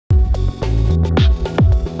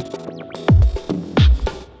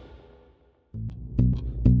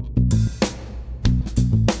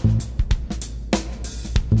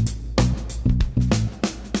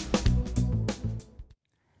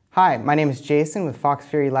Hi, my name is Jason with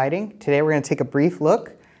FoxFury Lighting. Today we're going to take a brief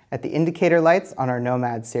look at the indicator lights on our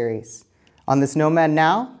Nomad series. On this Nomad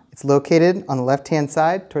now, it's located on the left-hand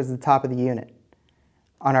side towards the top of the unit.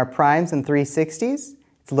 On our primes and 360s,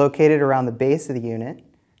 it's located around the base of the unit.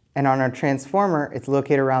 And on our transformer, it's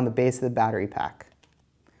located around the base of the battery pack.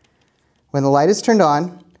 When the light is turned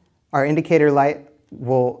on, our indicator light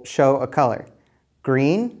will show a color.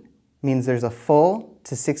 Green means there's a full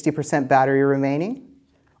to 60% battery remaining.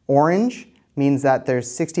 Orange means that there's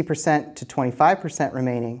 60% to 25%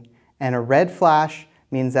 remaining, and a red flash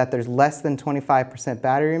means that there's less than 25%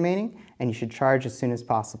 battery remaining and you should charge as soon as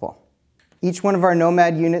possible. Each one of our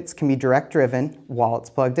Nomad units can be direct driven while it's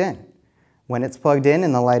plugged in. When it's plugged in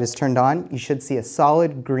and the light is turned on, you should see a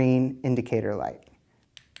solid green indicator light.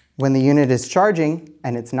 When the unit is charging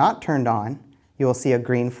and it's not turned on, you will see a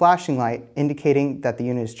green flashing light indicating that the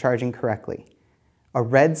unit is charging correctly. A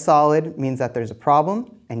red solid means that there's a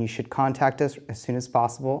problem and you should contact us as soon as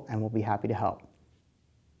possible and we'll be happy to help.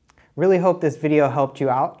 Really hope this video helped you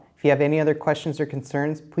out. If you have any other questions or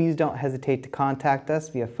concerns, please don't hesitate to contact us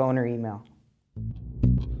via phone or email.